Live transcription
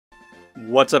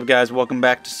What's up, guys? Welcome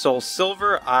back to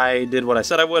SoulSilver. I did what I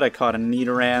said I would. I caught a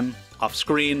Nidoran off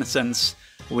screen since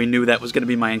we knew that was going to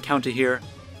be my encounter here.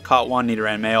 Caught one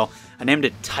Nidoran male. I named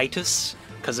it Titus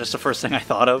because that's the first thing I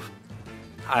thought of.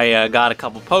 I got a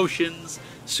couple potions,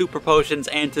 super potions,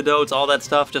 antidotes, all that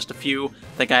stuff. Just a few.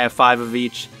 I think I have 5 of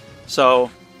each. So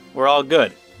we're all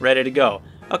good. Ready to go.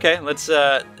 Okay, let's...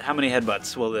 how many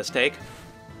headbutts will this take?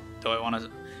 Do I want to...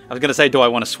 I was going to say, do I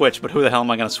want to switch, but who the hell am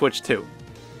I going to switch to?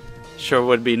 Sure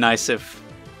would be nice if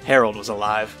Harold was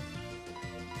alive.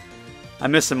 I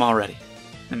miss him already.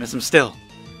 I miss him still.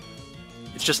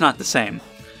 It's just not the same.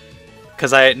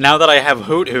 Because now that I have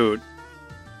Hoot Hoot,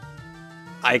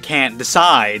 I can't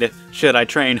decide, should I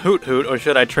train Hoot Hoot or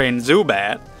should I train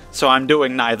Zubat, so I'm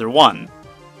doing neither one.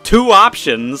 2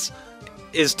 options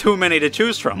is too many to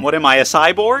choose from. What am I, a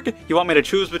cyborg? You want me to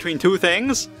choose between 2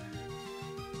 things?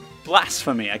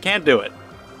 Blasphemy, I can't do it.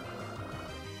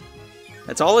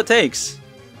 That's all it takes.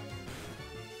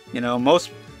 You know,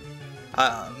 most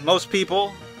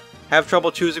people have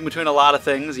trouble choosing between a lot of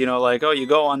things. You know, like, oh, you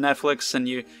go on Netflix and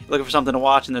you're looking for something to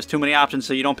watch and there's too many options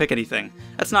so you don't pick anything.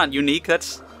 That's not unique.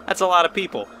 That's a lot of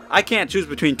people. I can't choose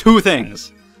between 2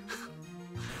 things.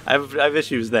 I've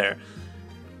issues there.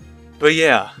 But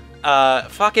yeah,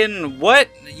 fucking what?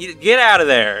 Get out of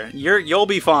there. You'll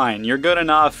be fine. You're good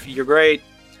enough. You're great.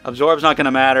 Absorb's not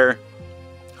gonna matter.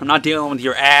 I'm not dealing with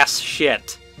your ass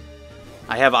shit.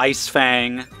 I have Ice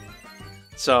Fang,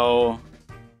 so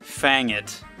fang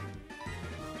it.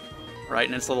 Right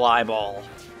in its little eyeball.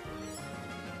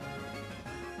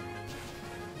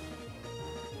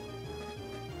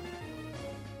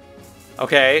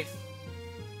 Okay.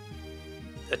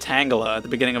 A Tangela at the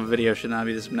beginning of a video should not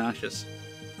be this obnoxious.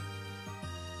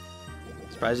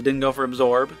 Surprised it didn't go for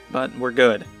Absorb, but we're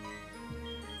good.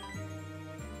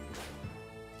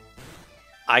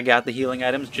 I got the healing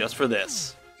items just for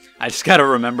this. I just gotta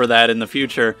remember that in the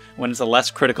future when it's a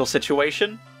less critical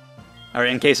situation. Or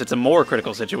in case it's a more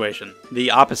critical situation.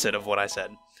 The opposite of what I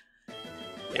said.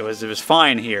 It was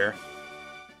fine here.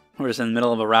 We're just in the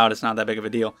middle of a route, it's not that big of a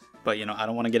deal. But, you know, I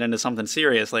don't want to get into something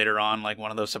serious later on, like one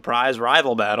of those surprise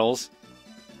rival battles.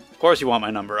 Of course you want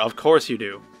my number, of course you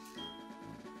do.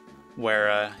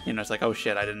 Where, you know, it's like, oh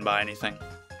shit, I didn't buy anything.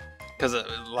 Because,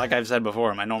 like I've said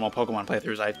before, in my normal Pokemon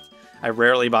playthroughs, I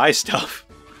rarely buy stuff,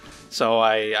 so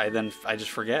I just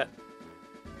forget.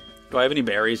 Do I have any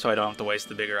berries so I don't have to waste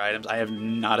the bigger items? I have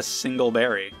not a single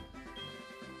berry.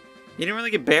 You didn't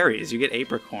really get berries, you get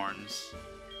apricorns.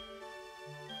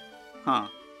 Huh.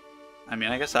 I mean,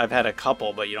 I guess I've had a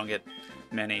couple, but you don't get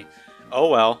many. Oh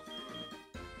well.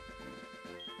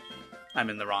 I'm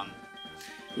in the wrong.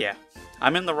 Yeah,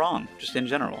 I'm in the wrong, just in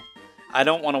general. I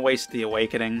don't want to waste the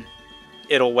awakening.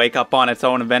 It'll wake up on its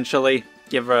own eventually.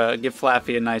 Give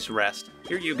Flaffy a nice rest.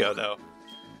 Here you go, though.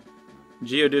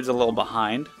 Geodude's a little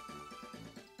behind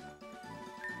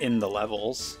in the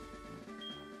levels.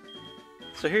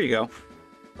 So here you go.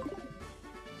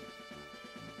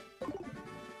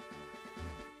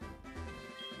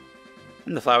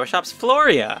 In the flower shop's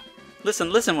Floria.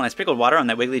 Listen, listen, when I sprinkled water on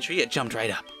that wiggly tree, it jumped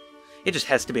right up. It just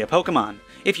has to be a Pokemon.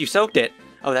 If you soaked it...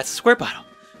 Oh, that's a squirt bottle.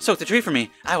 Soak the tree for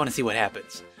me. I want to see what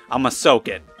happens. I'ma soak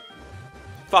it.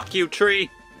 Fuck you, tree.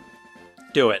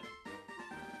 Do it.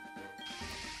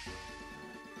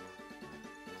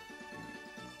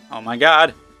 Oh my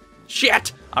god.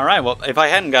 Shit! Alright, well, if I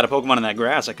hadn't got a Pokemon in that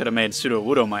grass, I could have made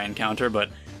Sudowoodo my encounter, but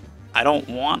I don't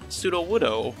want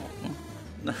Sudowoodo.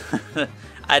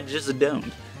 I just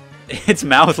don't. Its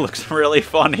mouth looks really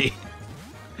funny.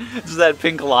 It's that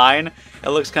pink line. It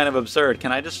looks kind of absurd.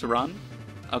 Can I just run?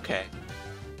 Okay.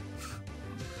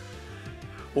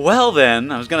 Well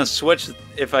then, I was going to switch,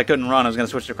 if I couldn't run, I was going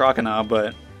to switch to Crocodile,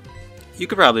 but you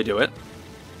could probably do it.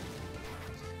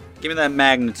 Give me that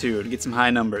magnitude, get some high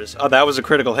numbers. Oh, that was a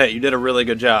critical hit. You did a really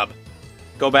good job.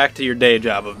 Go back to your day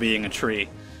job of being a tree.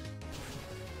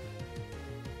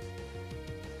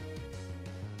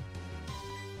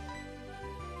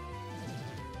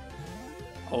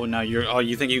 Oh, no,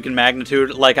 you think you can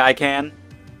magnitude like I can?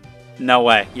 No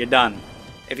way, you're done.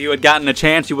 If you had gotten a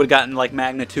chance, you would have gotten like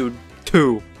magnitude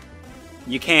 2.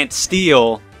 You can't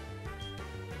steal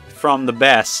from the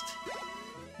best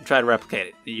and try to replicate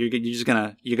it.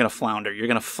 You're gonna flounder. You're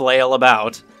gonna flail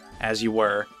about as you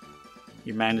were.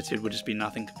 Your magnitude would just be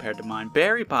nothing compared to mine.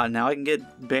 Berry pod. Now I can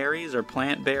get berries or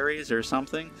plant berries or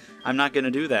something. I'm not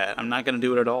gonna do that. I'm not gonna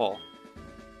do it at all.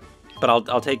 But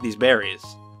I'll take these berries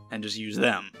and just use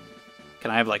them.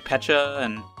 Can I have like Pecha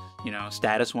and, you know,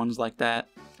 status ones like that?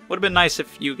 Would have been nice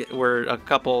if you were a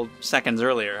couple seconds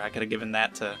earlier. I could have given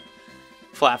that to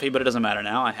Flaffy, but it doesn't matter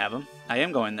now. I have him. I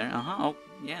am going there. Oh,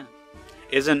 yeah.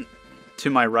 Isn't to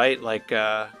my right, like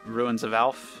Ruins of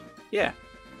Alf. Yeah,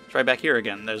 it's right back here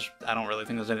again. I don't really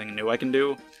think there's anything new I can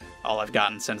do. All I've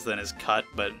gotten since then is cut,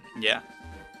 but yeah.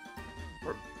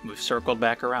 We've circled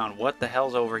back around. What the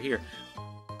hell's over here?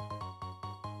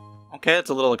 Okay,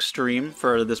 it's a little extreme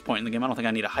for this point in the game. I don't think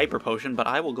I need a hyper potion, but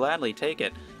I will gladly take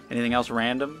it. Anything else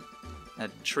random?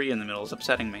 That tree in the middle is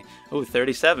upsetting me. Ooh,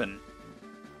 37.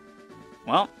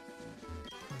 Well,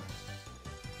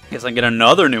 guess I can get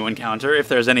another new encounter if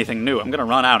there's anything new. I'm going to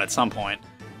run out at some point.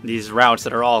 These routes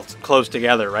that are all close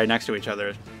together, right next to each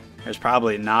other, there's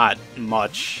probably not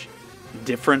much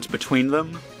difference between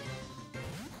them.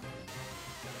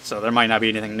 So there might not be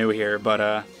anything new here, but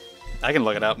I can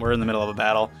look it up. We're in the middle of a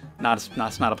battle.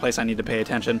 It's not a place I need to pay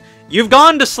attention. You've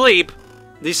gone to sleep!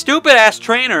 These stupid-ass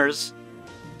trainers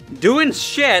doing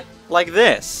shit like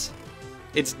this.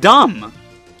 It's dumb.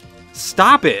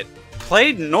 Stop it.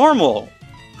 Play normal.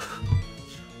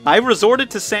 I resorted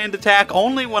to Sand Attack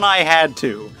only when I had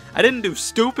to. I didn't do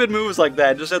stupid moves like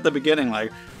that just at the beginning,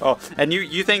 like, oh, and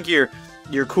you think you're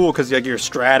cool because like you're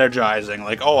strategizing,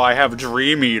 like, oh, I have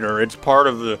Dream Eater, it's part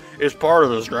of the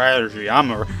strategy.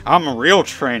 I'm a real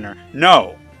trainer.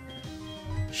 No.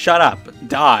 Shut up.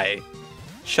 Die.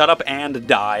 Shut up and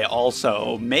die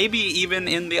also. Maybe even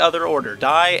in the other order.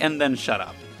 Die and then shut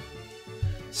up.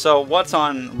 So what's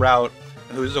on route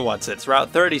it's route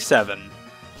 37.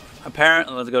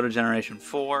 Apparently, let's go to Generation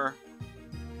 4.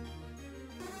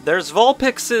 There's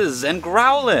Vulpixes and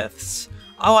Growliths.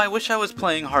 Oh, I wish I was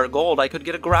playing Heart Gold. I could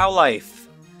get a Growlithe.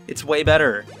 It's way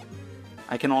better.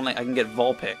 I can get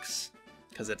Vulpix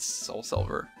because it's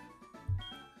SoulSilver.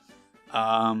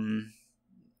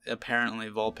 Apparently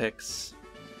Vulpix.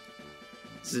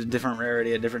 This is a different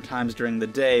rarity at different times during the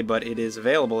day, but it is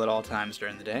available at all times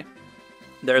during the day.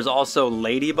 There's also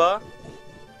Ladybug,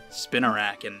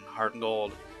 Spinarak, and Heart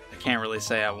Gold. I can't really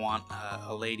say I want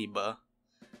a Ladybug.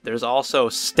 There's also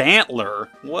Stantler.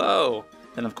 Whoa!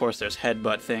 Then, of course, there's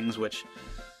Headbutt things, which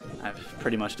I've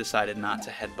pretty much decided not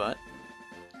to headbutt.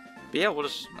 But yeah, we'll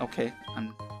just... Okay,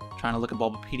 I'm trying to look at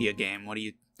Bulbapedia game. What are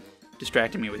you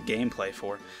distracting me with gameplay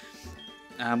for?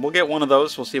 We'll get one of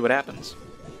those. We'll see what happens.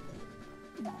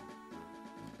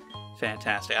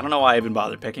 Fantastic. I don't know why I even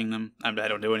bothered picking them. I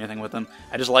don't do anything with them.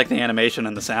 I just like the animation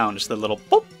and the sound. Just the little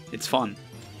boop. It's fun.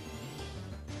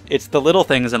 It's the little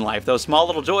things in life. Those small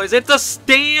little joys. It's a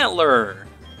Stantler!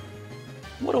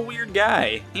 What a weird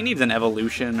guy. He needs an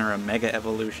evolution or a mega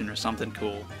evolution or something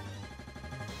cool.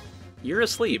 You're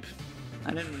asleep.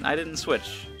 I didn't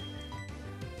switch.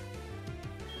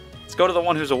 Let's go to the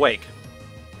one who's awake.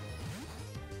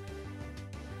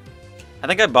 I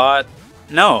think I bought...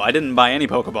 No, I didn't buy any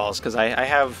Pokeballs, because I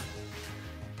have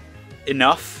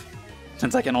enough.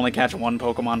 Since I can only catch one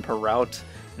Pokemon per route,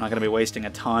 I'm not going to be wasting a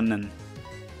ton, and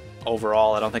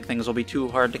overall, I don't think things will be too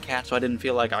hard to catch, so I didn't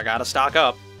feel like I gotta stock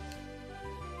up.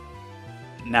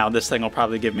 Now, this thing will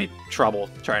probably give me trouble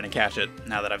trying to catch it,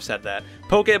 now that I've said that.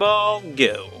 Pokeball,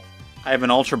 go! I have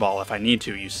an Ultra Ball if I need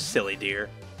to, you silly deer.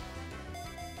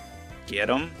 Get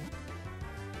him.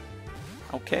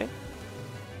 Okay.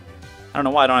 I don't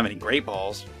know why I don't have any Great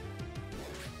Balls.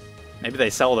 Maybe they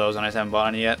sell those and I just haven't bought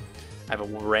any yet. I have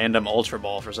a random Ultra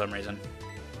Ball for some reason.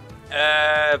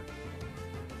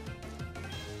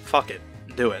 Fuck it.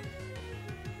 Do it.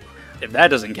 If that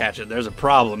doesn't catch it, there's a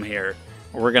problem here.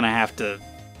 We're gonna have to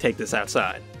take this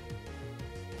outside.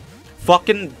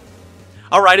 Fucking...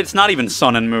 Alright, it's not even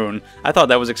Sun and Moon. I thought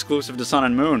that was exclusive to Sun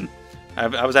and Moon.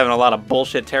 I was having a lot of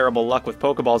bullshit, terrible luck with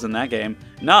Pokeballs in that game.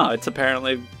 No, it's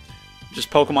apparently just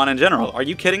Pokemon in general. Are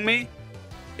you kidding me?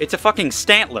 It's a fucking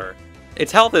Stantler.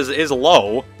 Its health is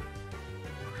low.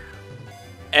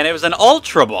 And it was an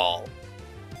Ultra Ball.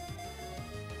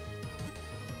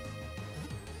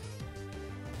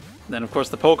 Then, of course,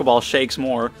 the Pokeball shakes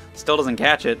more. Still doesn't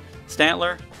catch it.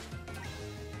 Stantler?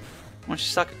 Why don't you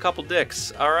suck a couple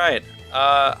dicks? Alright.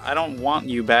 I don't want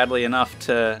you badly enough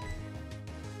to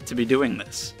be doing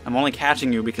this. I'm only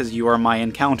catching you because you are my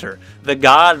encounter. The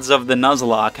gods of the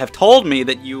Nuzlocke have told me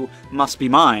that you must be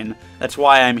mine. That's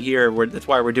why I'm here. That's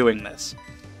why we're doing this.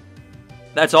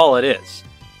 That's all it is.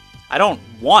 I don't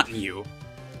want you.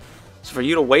 So for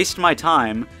you to waste my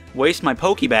time, waste my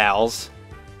Pokeballs...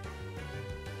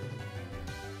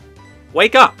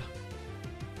 Wake up!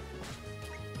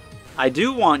 I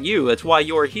do want you. That's why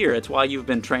you're here. That's why you've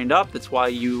been trained up. That's why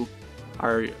you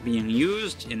are being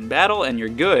used in battle, and you're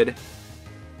good.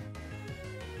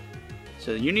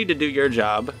 So you need to do your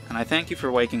job, and I thank you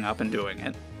for waking up and doing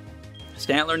it.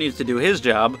 Stantler needs to do his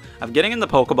job of getting in the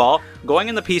Pokeball, going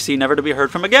in the PC, never to be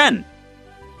heard from again.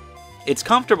 It's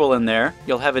comfortable in there.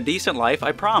 You'll have a decent life,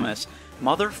 I promise.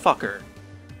 Motherfucker.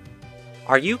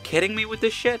 Are you kidding me with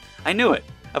this shit? I knew it.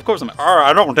 Of course I'm like, oh,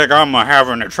 I don't think I'm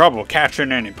having any trouble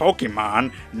catching any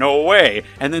Pokemon. No way.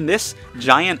 And then this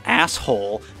giant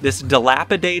asshole, this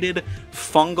dilapidated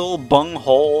fungal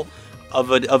bunghole of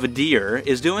a deer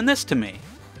is doing this to me.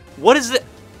 What is it?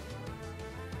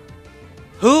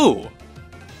 Who?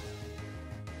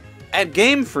 At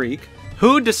Game Freak,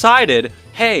 who decided,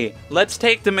 hey, let's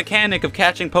take the mechanic of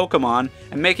catching Pokemon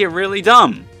and make it really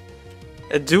dumb?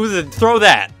 Throw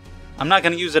that. I'm not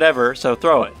going to use it ever, so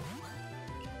throw it.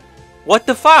 What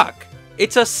the fuck?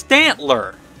 It's a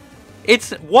Stantler.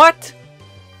 It's what?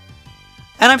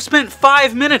 And I've spent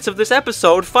 5 minutes of this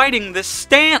episode fighting this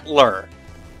Stantler.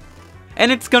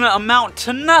 And it's gonna amount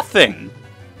to nothing.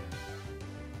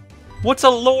 What's a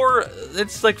lure?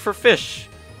 It's like for fish.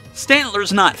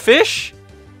 Stantler's not fish.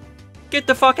 Get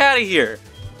the fuck out of here.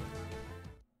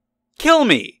 Kill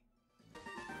me.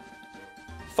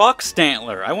 Fuck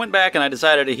Stantler. I went back and I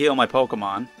decided to heal my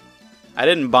Pokemon. I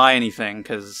didn't buy anything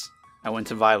because I went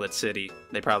to Violet City.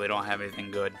 They probably don't have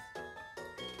anything good.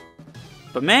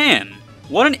 But man,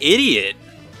 what an idiot.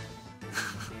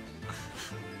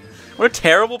 What a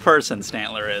terrible person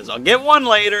Stantler is. I'll get one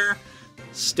later.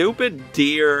 Stupid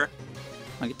deer.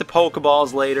 I'll get the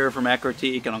Pokeballs later from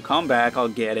Ecruteak, and I'll come back, I'll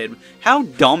get it. How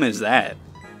dumb is that?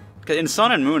 Because in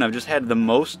Sun and Moon, I've just had the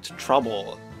most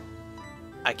trouble.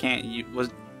 I can't...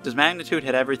 Does Magnitude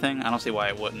hit everything? I don't see why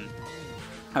it wouldn't.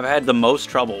 I've had the most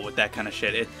trouble with that kind of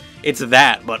shit. It's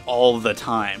that, but all the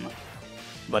time.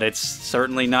 But it's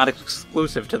certainly not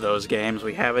exclusive to those games.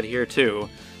 We have it here, too.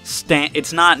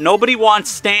 It's not... Nobody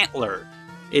wants Stantler.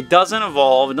 It doesn't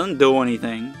evolve. It doesn't do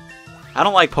anything. I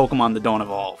don't like Pokemon that don't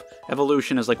evolve.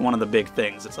 Evolution is like one of the big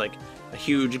things. It's like a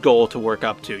huge goal to work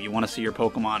up to. You want to see your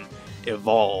Pokemon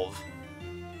evolve.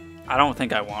 I don't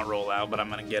think I want Rollout, but I'm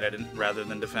going to get it rather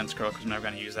than Defense Curl because I'm never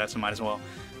going to use that, so might as well.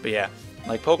 But yeah,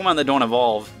 like Pokemon that don't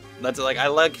evolve, that's like, I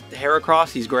like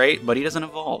Heracross, he's great, but he doesn't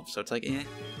evolve, so it's like, eh.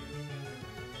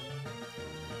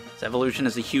 So evolution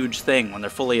is a huge thing. When they're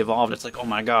fully evolved, it's like, oh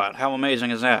my god, how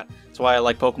amazing is that? That's why I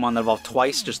like Pokemon that evolve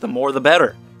twice, just the more the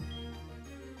better.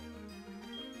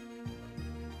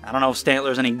 I don't know if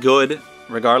Stantler's any good,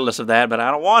 regardless of that, but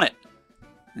I don't want it.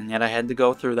 And yet I had to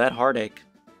go through that heartache.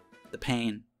 The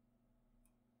pain.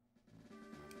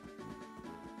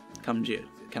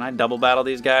 Can I double battle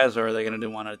these guys, or are they going to do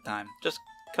one at a time? Just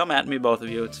come at me, both of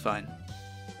you, it's fine.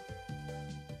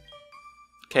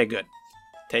 Okay, good.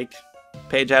 Take a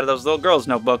page out of those little girls'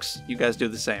 notebooks. You guys do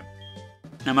the same.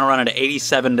 I'm going to run into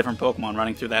 87 different Pokemon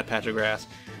running through that patch of grass,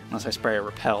 unless I spray a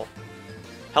repel.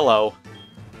 Hello.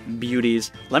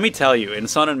 Beauties. Let me tell you, in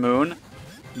Sun and Moon,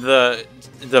 the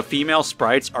female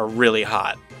sprites are really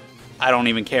hot. I don't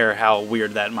even care how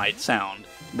weird that might sound.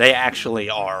 They actually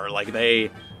are. Like,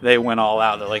 they went all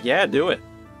out. They're like, yeah, do it.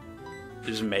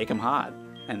 Just make them hot.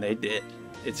 And they did.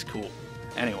 It's cool.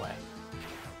 Anyway.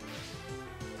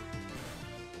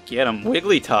 Get them.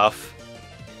 Wigglytuff.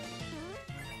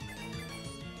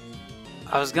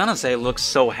 I was gonna say it looks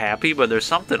so happy, but there's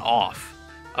something off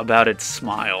about its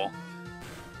smile.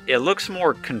 It looks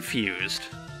more confused.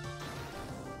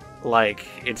 Like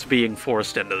it's being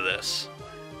forced into this.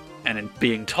 And it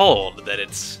being told that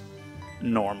it's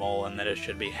normal and that it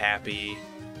should be happy.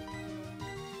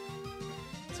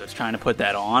 So it's trying to put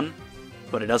that on,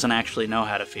 but it doesn't actually know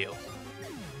how to feel.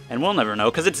 And we'll never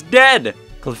know, because it's dead!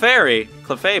 Clefairy,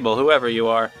 Clefable, whoever you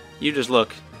are, you just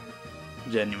look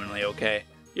genuinely okay.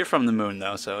 You're from the moon,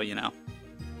 though, so, you know.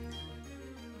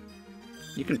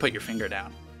 You can put your finger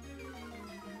down.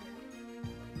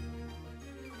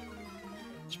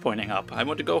 Just pointing up. I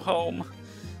want to go home.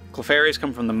 Clefairies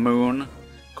come from the moon.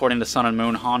 According to Sun and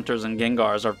Moon, Haunters and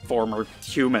Gengars are former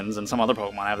humans, and some other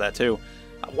Pokemon have that too.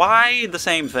 Why the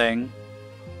same thing?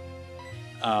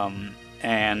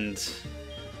 And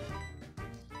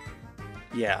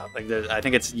yeah, like I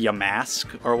think it's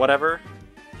Yamask or whatever.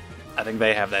 I think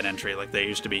they have that entry, like they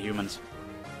used to be humans.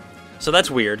 So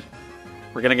that's weird.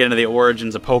 We're gonna get into the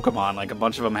origins of Pokemon. Like a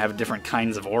bunch of them have different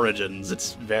kinds of origins.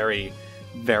 It's very,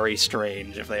 very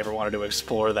strange. If they ever wanted to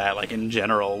explore that, like in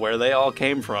general, where they all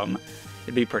came from,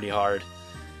 it'd be pretty hard.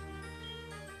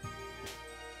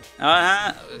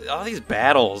 All these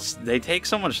battles, they take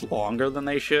so much longer than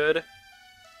they should.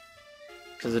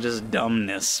 Because of just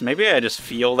dumbness. Maybe I just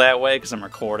feel that way because I'm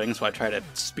recording, so I try to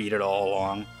speed it all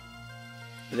along.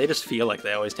 They just feel like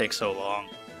they always take so long.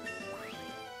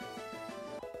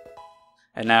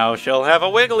 And now she'll have a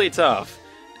Wigglytuff.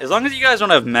 As long as you guys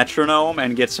don't have Metronome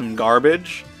and get some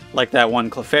garbage, like that one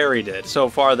Clefairy did. So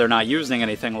far, they're not using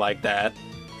anything like that.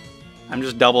 I'm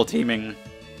just double teaming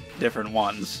different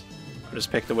ones. I'll just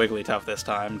pick the Wigglytuff this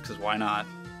time, because why not?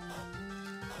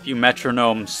 If you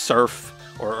Metronome Surf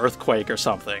or earthquake or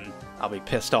something, I'll be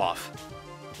pissed off.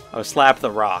 I'll slap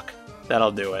the rock.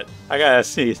 That'll do it. I gotta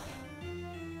sneeze.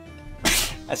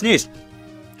 I sneezed.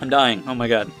 I'm dying. Oh my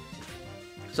god.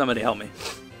 Somebody help me.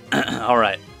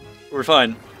 Alright. We're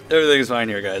fine. Everything's fine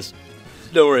here, guys.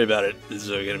 Don't worry about it. This is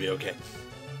gonna be okay.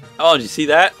 Oh, did you see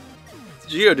that?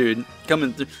 Geodude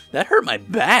coming through. That hurt my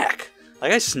back.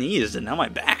 Like I sneezed and now my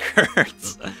back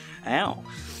hurts. Ow.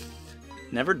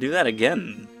 Never do that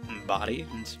again, body.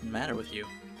 What's the matter with you?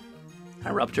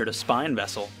 I ruptured a spine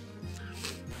vessel.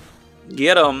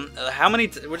 Get him. How many...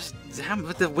 we're just...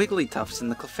 with the Wigglytuffs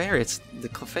and the Clefairy. It's the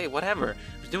Clefairy, whatever.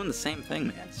 We're doing the same thing,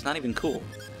 man. It's not even cool.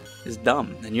 It's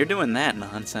dumb. And you're doing that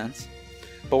nonsense.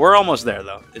 But we're almost there,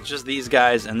 though. It's just these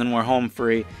guys, and then we're home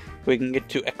free. We can get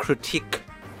to a critique.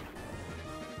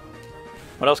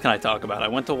 What else can I talk about? I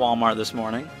went to Walmart this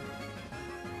morning.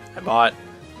 I bought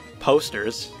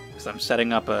posters, because I'm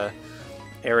setting up a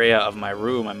area of my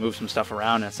room. I moved some stuff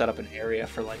around and set up an area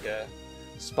for like a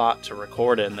spot to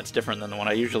record in that's different than the one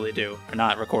I usually do. Or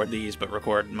not record these, but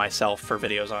record myself for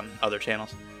videos on other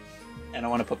channels. And I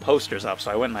want to put posters up,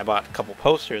 so I went and I bought a couple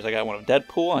posters. I got one of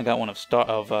Deadpool, and I got one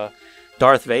of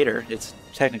Darth Vader. It's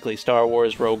technically Star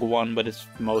Wars Rogue One, but it's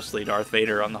mostly Darth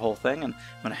Vader on the whole thing, and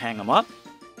I'm going to hang them up.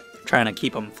 Trying to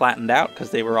keep them flattened out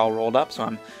because they were all rolled up, so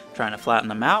I'm trying to flatten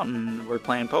them out, and we're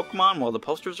playing Pokemon while the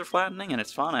posters are flattening, and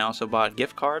it's fun. I also bought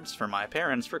gift cards for my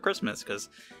parents for Christmas because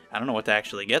I don't know what to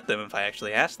actually get them. If I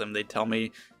actually ask them, they'd tell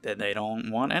me that they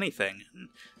don't want anything. And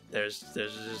there's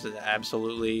just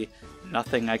absolutely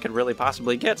nothing I could really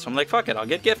possibly get, so I'm like, fuck it, I'll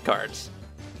get gift cards.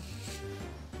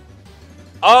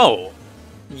 Oh,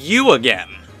 you again.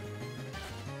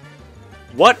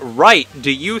 What right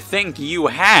do you think you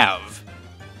have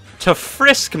to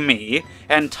frisk me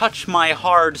and touch my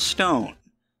hard stone?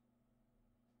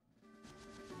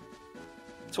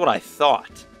 That's what I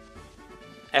thought.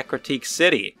 Ecruteak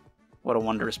City. What a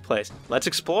wondrous place. Let's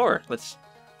explore. Let's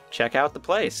check out the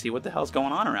place. See what the hell's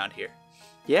going on around here.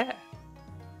 Yeah.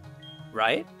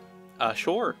 Right?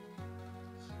 Sure.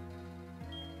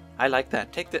 I like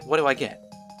that. Take the... What do I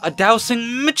get? A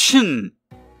dowsing Mitchin!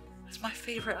 That's my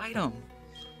favorite item.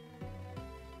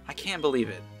 I can't believe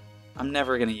it. I'm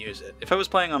never going to use it. If I was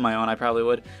playing on my own, I probably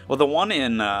would. Well, the one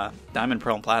in Diamond,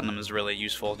 Pearl, and Platinum is really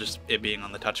useful. Just it being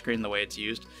on the touchscreen, the way it's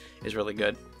used, is really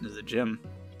good. This is a gym.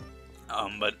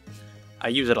 But I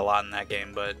use it a lot in that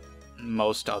game, but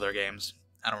most other games,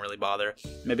 I don't really bother.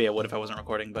 Maybe I would if I wasn't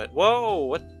recording, but... Whoa!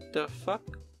 What the fuck?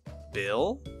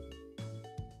 Bill?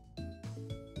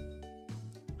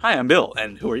 Hi, I'm Bill,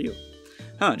 and who are you?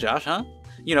 Huh, Josh, huh?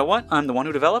 You know what? I'm the one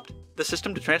who developed the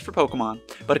system to transfer Pokemon,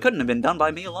 but it couldn't have been done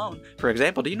by me alone. For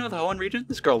example, do you know the Hoenn region?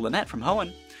 This girl, Lynette from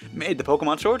Hoenn, made the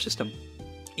Pokemon storage system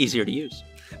easier to use.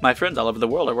 My friends all over the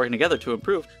world are working together to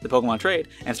improve the Pokemon trade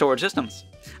and storage systems.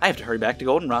 I have to hurry back to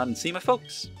Goldenrod and see my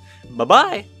folks.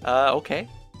 Bye-bye! Okay.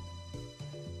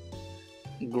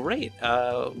 Great.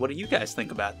 What do you guys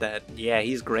think about that? Yeah,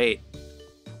 he's great.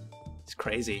 He's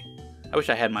crazy. I wish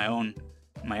I had my own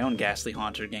Ghastly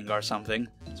Haunter Gengar something,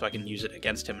 so I can use it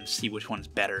against him and see which one's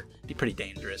better. It'd be pretty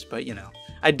dangerous, but you know.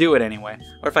 I'd do it anyway.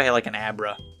 Or if I had like an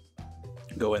Abra,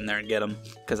 go in there and get him,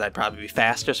 because I'd probably be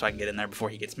faster, so I can get in there before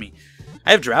he gets me.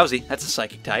 I have Drowsy. That's a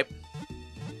Psychic type.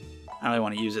 I don't really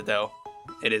want to use it, though.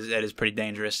 It is pretty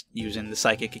dangerous using the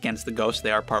Psychic against the Ghost.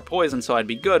 They are part poison, so I'd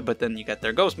be good, but then you got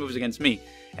their Ghost moves against me,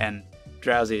 and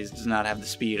Drowsy does not have the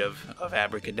speed of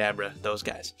Abracadabra, those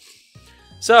guys.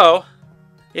 So...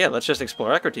 yeah, let's just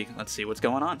explore Ecruteak. Let's see what's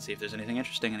going on. See if there's anything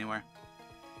interesting anywhere.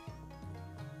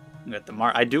 We got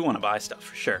the I do want to buy stuff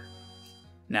for sure.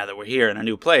 Now that we're here in a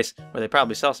new place where they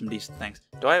probably sell some decent things.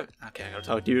 Do I have... okay, I gotta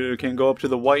talk to you. Can't go up to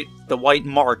the white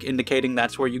mark indicating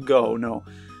that's where you go. No.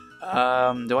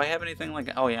 Do I have anything like...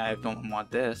 oh yeah, I don't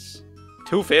want this.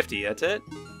 $250, that's it?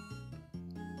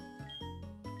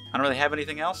 I don't really have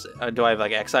anything else. Do I have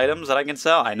like X items that I can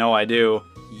sell? I know I do.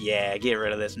 Yeah, get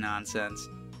rid of this nonsense.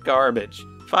 Garbage.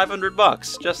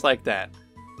 $500, just like that.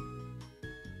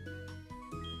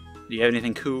 Do you have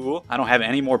anything cool? I don't have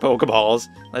any more Pokeballs.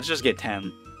 Let's just get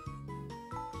 10.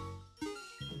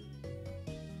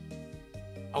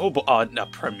 Oh, a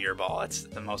Premier Ball. That's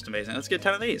the most amazing. Let's get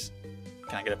 10 of these.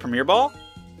 Can I get a Premier Ball?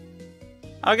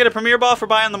 I'll get a Premier Ball for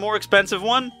buying the more expensive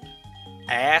one.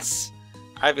 Ass.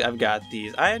 I've got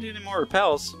these. I don't need any more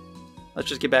repels. Let's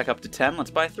just get back up to 10.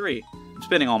 Let's buy 3. I'm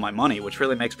spending all my money, which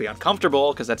really makes me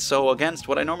uncomfortable, because that's so against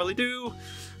what I normally do.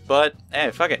 But,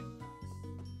 hey, fuck it.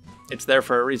 It's there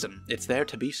for a reason. It's there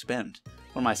to be spent.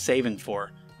 What am I saving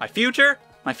for? My future?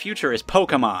 My future is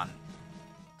Pokemon.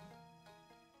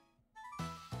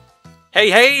 Hey,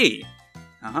 hey!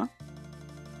 Uh-huh.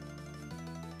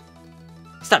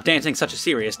 Stop dancing such a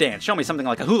serious dance. Show me something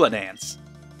like a hula dance.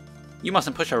 You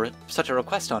mustn't push such a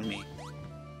request on me.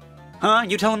 Huh?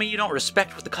 You telling me you don't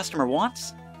respect what the customer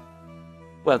wants?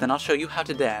 Well, then I'll show you how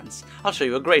to dance. I'll show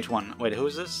you a great one. Wait, who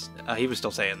is this? He was still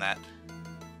saying that.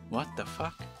 What the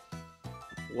fuck?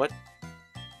 What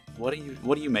do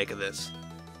you make of this?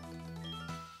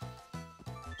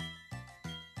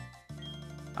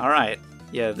 Alright.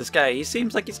 Yeah, this guy, he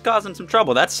seems like he's causing some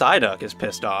trouble. That Psyduck is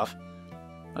pissed off.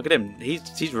 Look at him.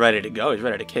 He's ready to go. He's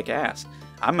ready to kick ass.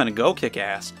 I'm gonna go kick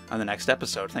ass on the next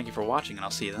episode. Thank you for watching, and I'll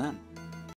see you then.